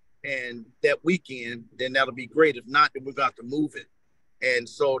and that weekend, then that'll be great. If not, then we're going to have to move it. And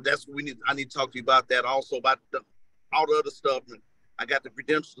so that's what I need to talk to you about that. Also about all the other stuff. And I got the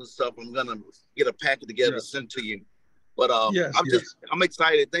credentials and stuff. I'm going to get a packet together to send to you. But I'm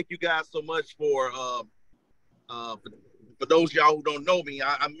excited. Thank you guys so much for those of y'all who don't know me.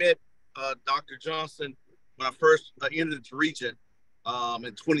 I met Dr. Johnson when I first entered the region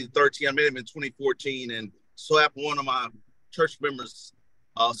in 2013. I met him in 2014, and so happened one of my church members'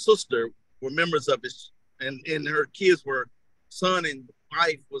 sister were members of this, and her kids were son and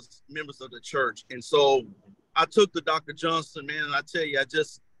wife was members of the church, and so I took to Dr. Johnson, man, and I tell you, I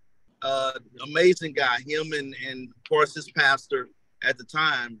just amazing guy, him and of course his pastor at the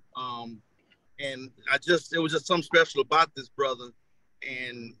time, and it was just something special about this brother,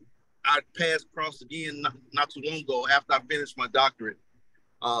 and I passed across again not too long ago after I finished my doctorate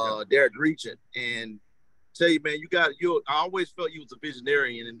there at Regent, and tell you, man, I always felt you was a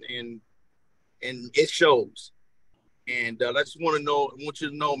visionary, and it shows. And I just want you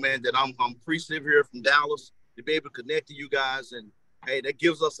to know, man, that I'm appreciative here from Dallas to be able to connect to you guys, and hey, that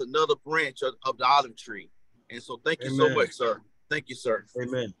gives us another branch of the olive tree. And so thank you so much, sir. Thank you, sir.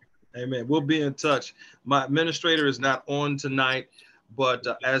 Amen. Amen. We'll be in touch. My administrator is not on tonight, but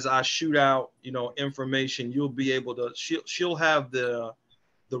as I shoot out, information, you'll be able to. She'll have the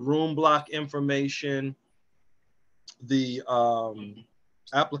room block information, the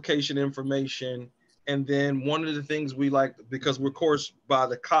application information, and then one of the things we like, because we're, of course, by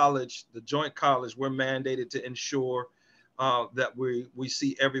the college, the joint college, we're mandated to ensure that we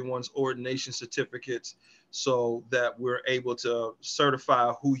see everyone's ordination certificates so that we're able to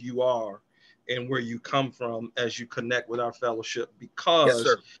certify who you are and where you come from as you connect with our fellowship,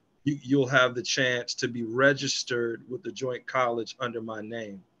 because you'll have the chance to be registered with the joint college under my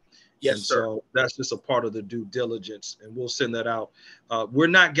name. Yes, and sir. So that's just a part of the due diligence, and we'll send that out. We're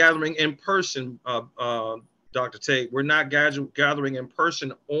not gathering in person, Dr. Tate. We're not gathering in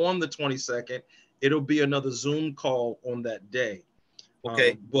person on the 22nd. It'll be another Zoom call on that day.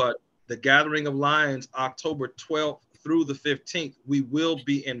 Okay. But the Gathering of Lions, October 12th through the 15th, we will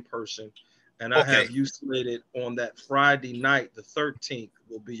be in person. And I have you slated on that Friday night, the 13th,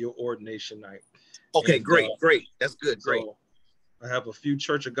 will be your ordination night. Okay, and, great. That's good. Great. So I have a few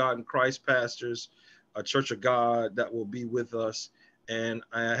Church of God in Christ pastors, a Church of God that will be with us. And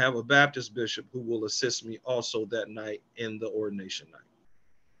I have a Baptist bishop who will assist me also that night in the ordination night.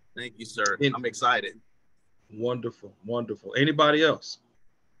 Thank you, sir. I'm excited. Wonderful. Wonderful. Anybody else?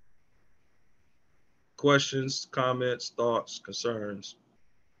 Questions, comments, thoughts, concerns?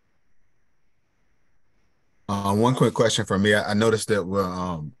 One quick question for me. I noticed that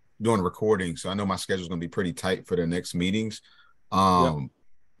we're doing recording, so I know my schedule is going to be pretty tight for the next meetings.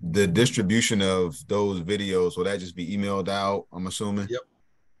 The distribution of those videos, will that just be emailed out, I'm assuming? Yep.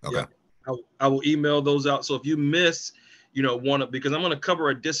 Okay. Yep. I will email those out. So if you miss, because I'm going to cover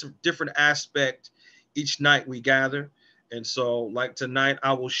a different aspect each night we gather. And so like tonight,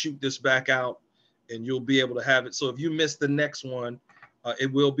 I will shoot this back out and you'll be able to have it. So if you miss the next one,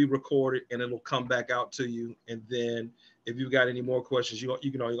 it will be recorded and it'll come back out to you. And then if you've got any more questions,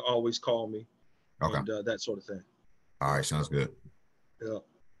 you can always call me Okay. and that sort of thing. All right, sounds good. Yeah.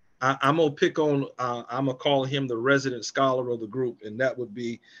 I'm gonna pick on. I'm gonna call him the resident scholar of the group, and that would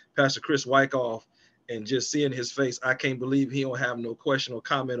be Pastor Chris Wyckoff. And just seeing his face, I can't believe he don't have no question or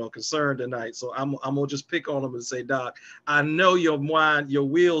comment or concern tonight. So I'm gonna just pick on him and say, Doc, I know your mind, your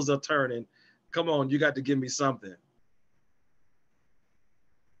wheels are turning. Come on, you got to give me something.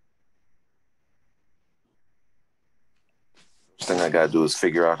 First thing I gotta do is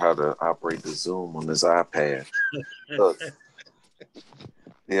figure out how to operate the Zoom on this iPad. Look,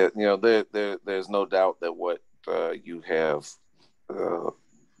 yeah, there's no doubt that what you have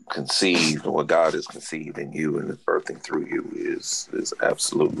conceived, or what God has conceived in you and is birthing through you, is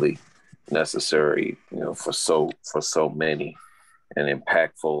absolutely necessary, for so many, and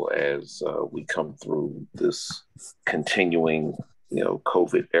impactful as we come through this continuing,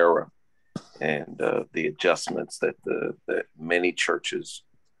 COVID era, and the adjustments that many churches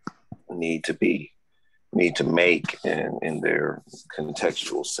need to make in their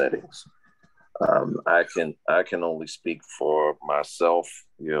contextual settings. I can only speak for myself,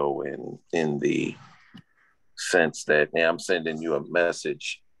 in the sense that I'm sending you a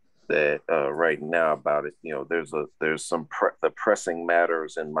message that right now about it. There's some the pressing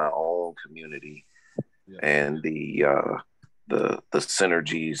matters in my own community, and the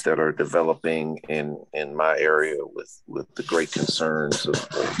synergies that are developing in my area with the great concerns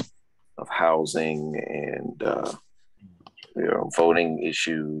of housing and voting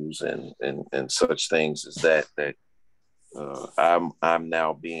issues and such things, is that I'm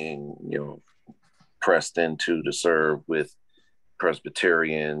now being pressed into to serve with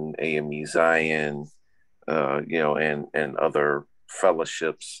Presbyterian, AME Zion, and other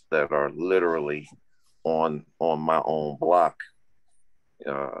fellowships that are literally on my own block.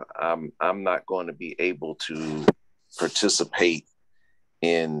 I'm not going to be able to participate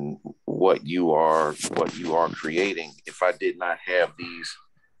in what you are creating if I did not have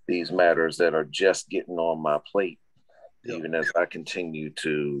these matters that are just getting on my plate. Yep. Even as I continue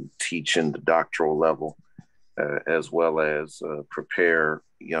to teach in the doctoral level, as well as prepare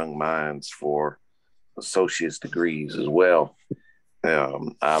young minds for associate's degrees as well.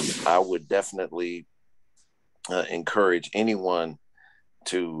 I would definitely encourage anyone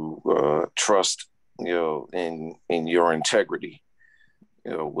to trust, in your integrity,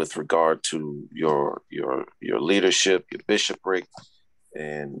 with regard to your leadership, your bishopric,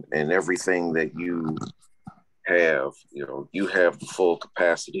 and everything that you have. You have the full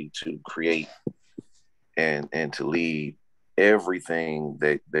capacity to create and to lead everything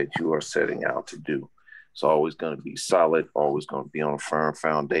that you are setting out to do. It's always going to be solid, always going to be on a firm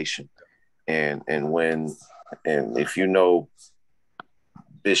foundation. And if you know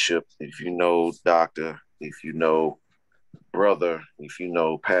bishop, if you know doctor, if you know brother, if you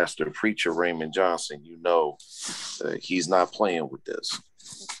know pastor, preacher Raymond Johnson, he's not playing with this.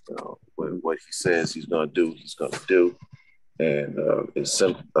 What he says he's going to do, he's going to do. And it's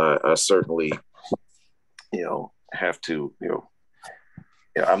simple. I certainly, have to,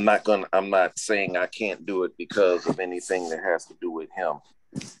 I'm not saying I can't do it because of anything that has to do with him.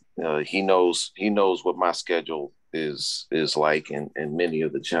 He knows what my schedule is like, and many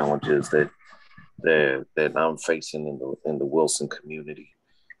of the challenges that I'm facing in the Wilson community,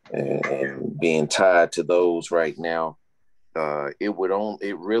 and being tied to those right now.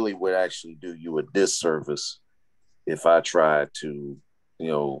 It really would actually do you a disservice if I tried to,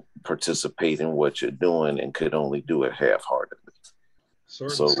 participate in what you're doing and could only do it half-heartedly.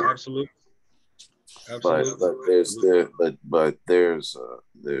 Certainly, so, absolutely. But there's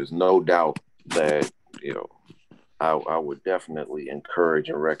no doubt that I would definitely encourage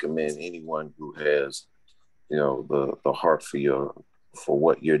and recommend anyone who has the heart for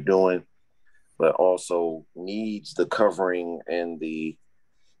what you're doing, but also needs the covering and the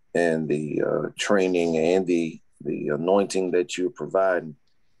training and the anointing that you're providing.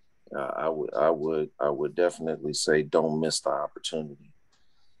 I would definitely say don't miss the opportunity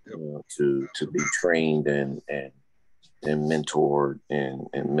to be trained and mentored and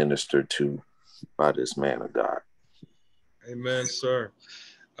ministered to by this man of God. Amen, sir.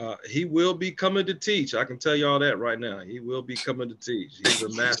 He will be coming to teach. I can tell you all that right now. He will be coming to teach. He's a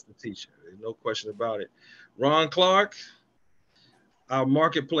master teacher. There's no question about it. Ron Clark, our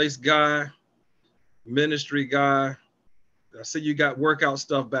marketplace guy, ministry guy. I see you got workout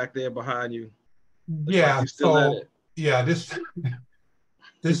stuff back there behind you. Yeah. Like you still at it. Yeah,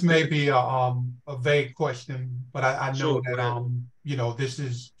 this may be a vague question, but I know that this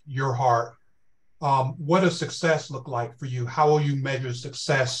is your heart. What does success look like for you? How will you measure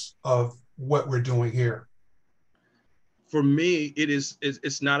success of what we're doing here? for me,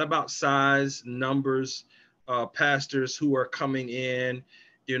 it's not about size, numbers, pastors who are coming in.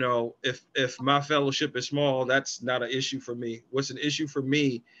 You know, if my fellowship is small, that's not an issue for me. What's an issue for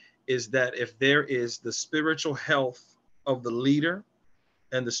me is that if there is the spiritual health of the leader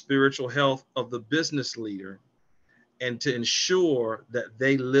and the spiritual health of the business leader, and to ensure that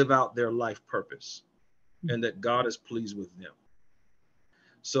they live out their life purpose and that God is pleased with them.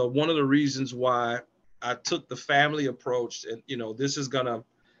 So one of the reasons why I took the family approach, and you know, this is gonna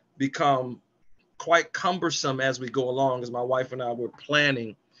become quite cumbersome as we go along, as my wife and I were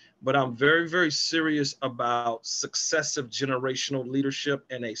planning, but I'm very, very serious about successive generational leadership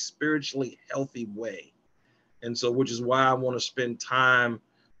in a spiritually healthy way. And so, which is why I want to spend time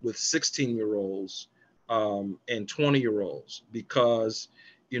with 16-year-olds and 20-year-olds, because,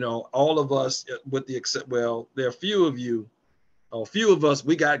 you know, all of us, with the except, well, there are a few of us,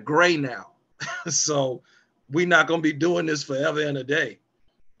 we got gray now. So we're not going to be doing this forever and a day.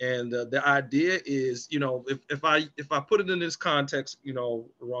 And the idea is, you know, if I put it in this context, you know,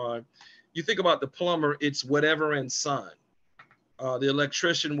 Ron, you think about the plumber, it's whatever and son. The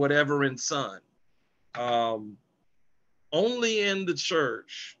electrician, whatever and son. Only in the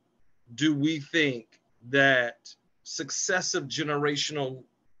church do we think that successive generational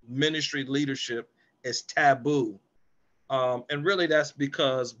ministry leadership is taboo. And really that's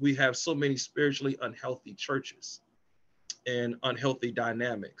because we have so many spiritually unhealthy churches and unhealthy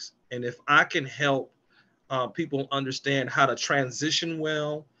dynamics. And if I can help people understand how to transition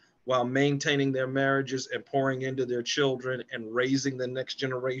well while maintaining their marriages and pouring into their children and raising the next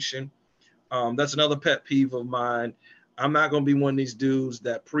generation, that's another pet peeve of mine. I'm not going to be one of these dudes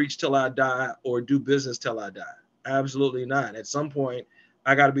that preach till I die or do business till I die. Absolutely not. At some point,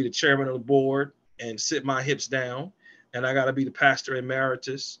 I got to be the chairman of the board and sit my hips down. And I got to be the pastor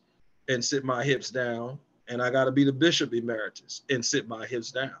emeritus and sit my hips down. And I got to be the bishop emeritus and sit my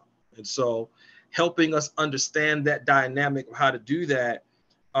hips down. And so helping us understand that dynamic of how to do that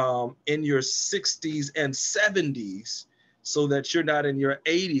in your 60s and 70s, so that you're not in your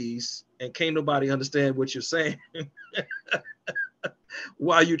 80s and can't nobody understand what you're saying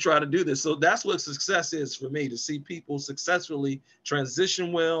while you try to do this. So that's what success is for me, to see people successfully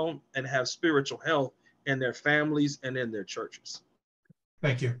transition well and have spiritual health in their families and in their churches.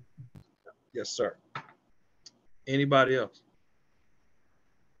 Thank you. Yes, sir. Anybody else?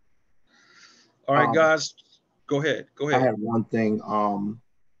 All right, guys, go ahead. I had one thing.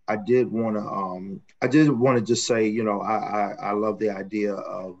 I did want to just say, you know, I love the idea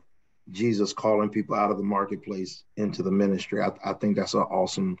of Jesus calling people out of the marketplace into the ministry. I think that's an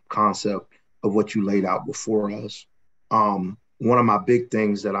awesome concept of what you laid out before us. One of my big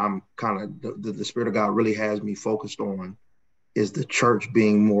things that I'm kind of, the Spirit of God really has me focused on is the church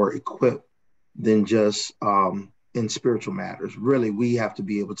being more equipped than just in spiritual matters. Really, we have to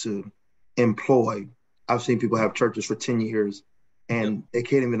be able to employ. I've seen people have churches for 10 years and they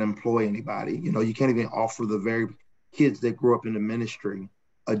can't even employ anybody. You know, you can't even offer the very kids that grew up in the ministry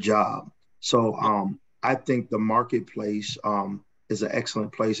a job. So I think the marketplace is an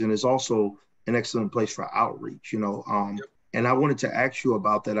excellent place, and it's also an excellent place for outreach, you know. And I wanted to ask you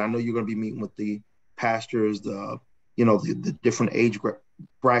about that. I know you're going to be meeting with the pastors, the different age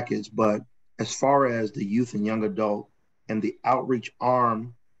brackets, but as far as the youth and young adult and the outreach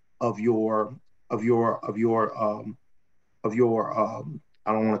arm of your I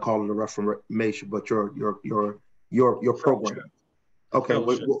don't want to call it a reformation, but your program. Okay,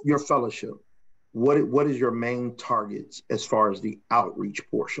 your fellowship. What is your main targets as far as the outreach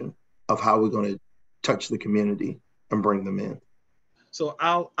portion of how we're going to touch the community and bring them in? So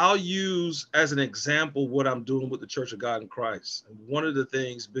I'll use as an example what I'm doing with the Church of God in Christ. And one of the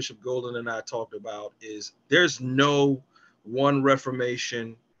things Bishop Golden and I talked about is there's no one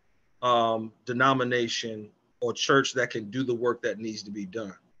Reformation denomination or church that can do the work that needs to be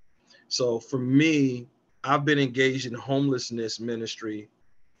done. So for me, I've been engaged in homelessness ministry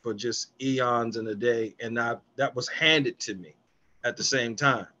for just eons in a day, and that was handed to me at the same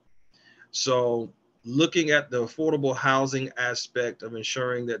time. So looking at the affordable housing aspect of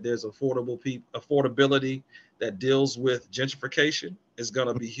ensuring that there's affordability that deals with gentrification is going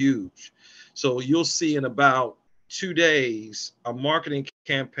to be huge. So you'll see in about 2 days a marketing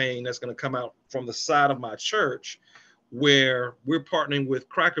campaign that's going to come out from the side of my church, where we're partnering with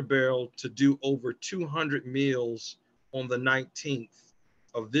Cracker Barrel to do over 200 meals on the 19th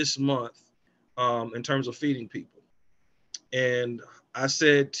of this month in terms of feeding people. And I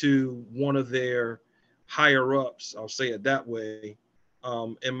said to one of their higher ups, I'll say it that way,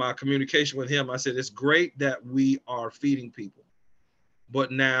 in my communication with him, I said, it's great that we are feeding people,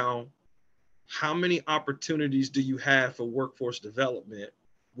 but now how many opportunities do you have for workforce development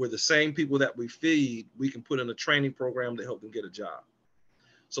where the same people that we feed, we can put in a training program to help them get a job?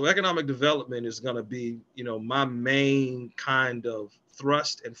 So economic development is going to be, my main kind of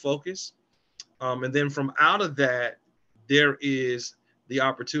thrust and focus. And then from out of that, there is the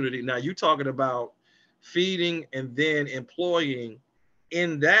opportunity. Now you're talking about feeding and then employing.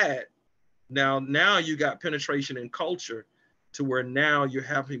 In that, now you got penetration in culture to where now you're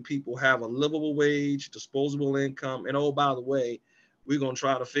having people have a livable wage, disposable income. And oh, by the way, we're going to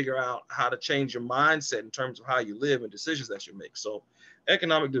try to figure out how to change your mindset in terms of how you live and decisions that you make. So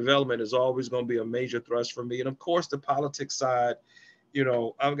economic development is always going to be a major thrust for me. And of course, the politics side,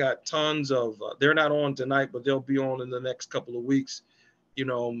 I've got tons of, they're not on tonight, but they'll be on in the next couple of weeks.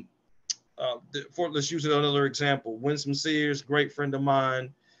 Let's use another example. Winsome Sears, great friend of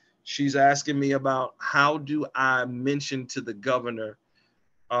mine. She's asking me about how do I mention to the governor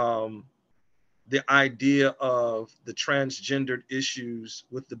the idea of the transgendered issues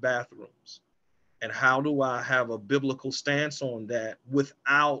with the bathrooms, and how do I have a biblical stance on that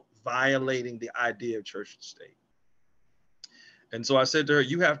without violating the idea of church and state. And so I said to her,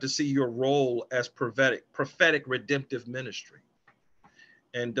 you have to see your role as prophetic redemptive ministry.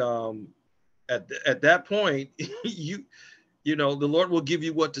 And at that point, the Lord will give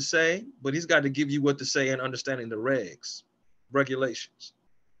you what to say, but he's got to give you what to say and understanding the regulations,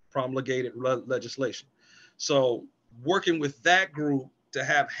 promulgated legislation. So working with that group to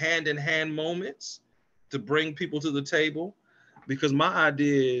have hand-in-hand moments to bring people to the table, because my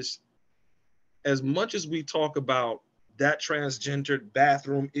idea is, as much as we talk about that transgendered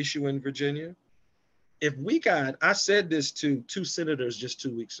bathroom issue in Virginia, I said this to 2 senators just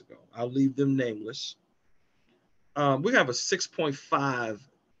 2 weeks ago. I'll leave them nameless. We have a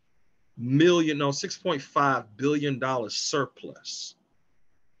 $6.5 billion surplus.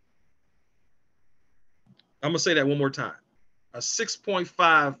 I'm gonna say that one more time. A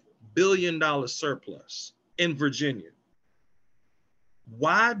 $6.5 billion surplus in Virginia.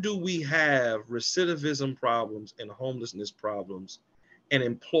 Why do we have recidivism problems and homelessness problems and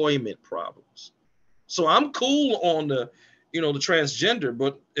employment problems? So I'm cool on the transgender,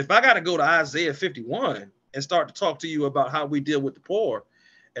 but if I got to go to Isaiah 51 and start to talk to you about how we deal with the poor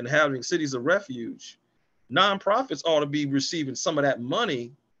and having cities of refuge, nonprofits ought to be receiving some of that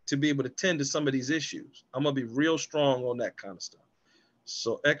money to be able to tend to some of these issues. I'm going to be real strong on that kind of stuff.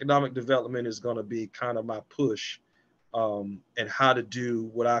 So economic development is going to be kind of my push, and how to do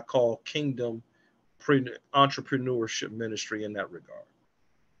what I call kingdom entrepreneurship ministry in that regard.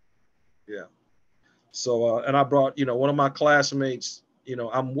 Yeah. So, and I brought, one of my classmates,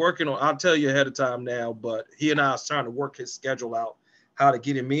 I'm working on, I'll tell you ahead of time now, but he and I was trying to work his schedule out, how to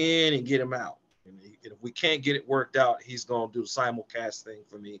get him in and get him out. And if we can't get it worked out, he's going to do a simulcast thing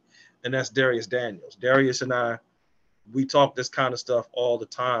for me. And that's Darius Daniels. Darius and I, we talk this kind of stuff all the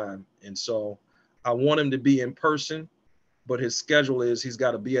time. And so I want him to be in person, but his schedule is he's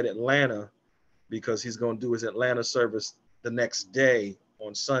got to be at Atlanta because he's going to do his Atlanta service the next day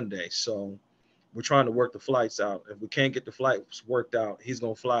on Sunday. So we're trying to work the flights out. If we can't get the flights worked out, he's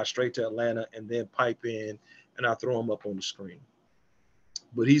going to fly straight to Atlanta and then pipe in, and I'll throw him up on the screen.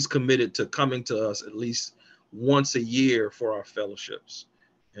 But he's committed to coming to us at least once a year for our fellowships.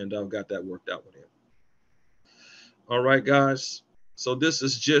 And I've got that worked out with him. All right, guys. So this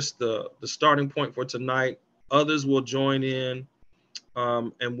is just the starting point for tonight. Others will join in,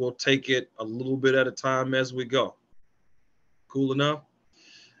 and we'll take it a little bit at a time as we go. Cool enough?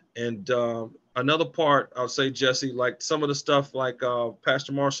 And another part, I'll say, Jesse, like some of the stuff like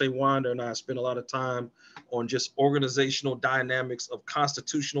Pastor Marseille Winder and I spent a lot of time on just organizational dynamics of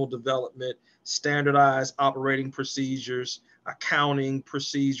constitutional development, standardized operating procedures, accounting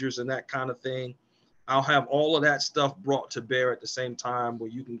procedures, and that kind of thing. I'll have all of that stuff brought to bear at the same time where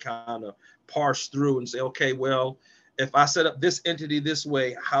you can kind of parse through and say, okay, well, if I set up this entity this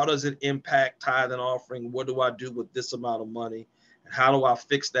way, how does it impact tithe and offering? What do I do with this amount of money? How do I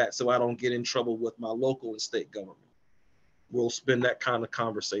fix that so I don't get in trouble with my local and state government? We'll spend that kind of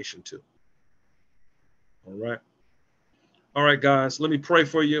conversation too. All right. All right, guys, let me pray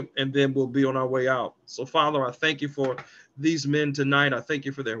for you and then we'll be on our way out. So, Father, I thank you for these men tonight. I thank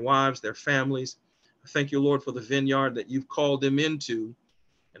you for their wives, their families. I thank you, Lord, for the vineyard that you've called them into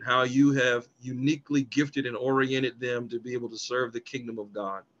and how you have uniquely gifted and oriented them to be able to serve the kingdom of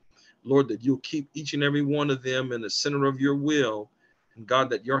God. Lord, that you'll keep each and every one of them in the center of your will. And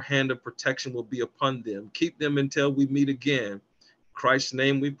God, that your hand of protection will be upon them. Keep them until we meet again. In Christ's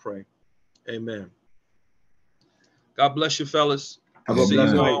name we pray. Amen. God bless you, fellas. Have a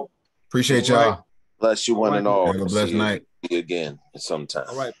blessed night. Appreciate y'all. Bless you one and all. Have a blessed night. See you again sometime.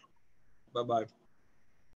 All right. Bye-bye.